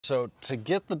So to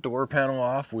get the door panel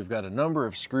off, we've got a number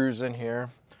of screws in here.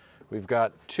 We've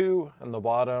got 2 on the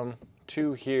bottom,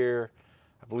 2 here.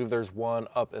 I believe there's 1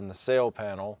 up in the sail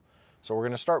panel. So we're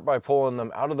going to start by pulling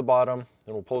them out of the bottom,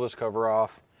 then we'll pull this cover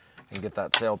off and get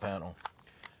that sail panel.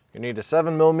 You need a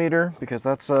 7mm because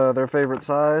that's their favorite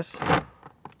size.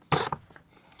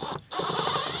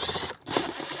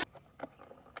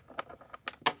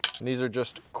 And these are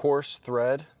just coarse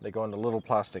thread. They go into little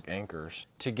plastic anchors.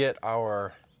 To get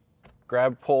our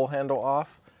grab pull handle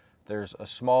off, there's a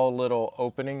small little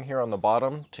opening here on the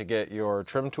bottom to get your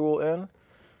trim tool in,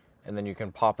 and then you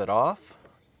can pop it off.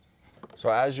 So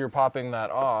as you're popping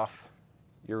that off,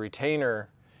 your retainer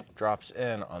drops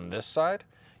in on this side.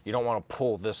 You don't want to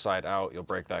pull this side out, you'll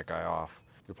break that guy off.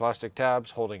 Your plastic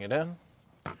tabs holding it in.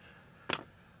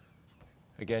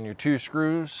 Again, your 2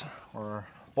 screws or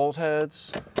bolt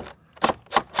heads.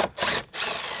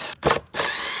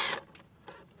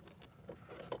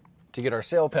 To get our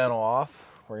sail panel off,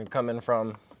 we're going to come in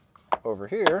from over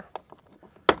here,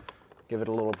 give it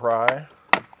a little pry.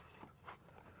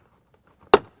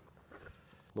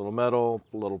 Little metal,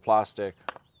 little plastic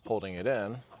holding it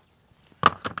in.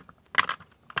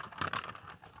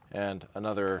 And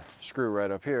another screw right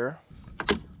up here.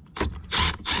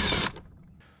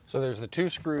 So there's the 2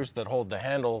 screws that hold the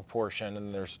handle portion,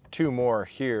 and there's 2 more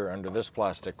here under this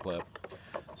plastic clip.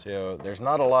 So there's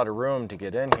not a lot of room to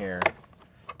get in here.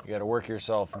 You got to work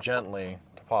yourself gently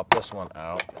to pop this one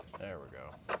out. There we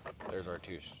go. There's our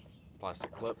 2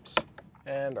 plastic clips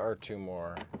and our 2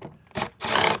 more.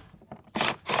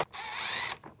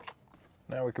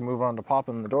 Now we can move on to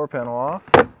popping the door panel off.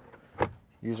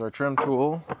 Use our trim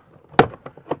tool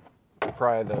to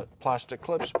pry the plastic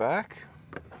clips back.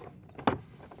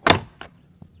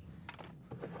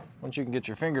 Once you can get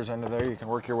your fingers under there, you can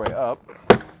work your way up.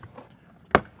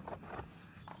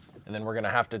 And then we're going to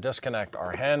have to disconnect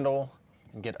our handle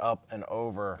and get up and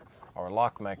over our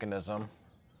lock mechanism,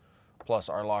 plus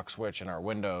our lock switch and our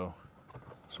window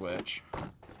switch.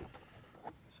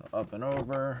 So up and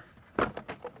over,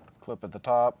 clip at the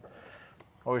top.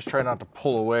 Always try not to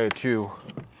pull away too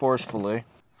forcefully.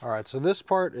 All right, so this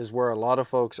part is where a lot of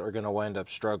folks are going to wind up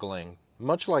struggling,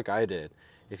 much like I did.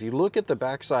 If you look at the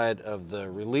backside of the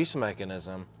release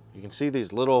mechanism, you can see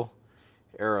these little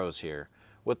arrows here.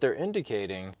 What they're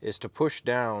indicating is to push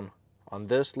down on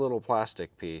this little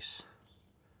plastic piece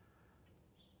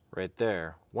right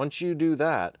there. Once you do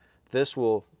that, this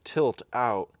will tilt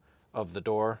out of the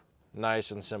door.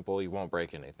 Nice and simple, you won't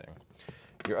break anything.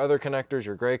 Your other connectors,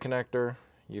 your gray connector,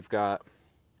 you've got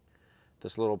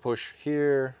this little push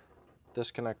here,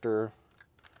 this connector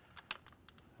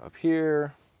up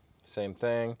here, same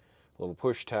thing, little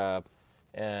push tab,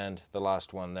 and the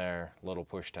last one there, little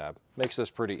push tab. Makes this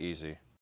pretty easy.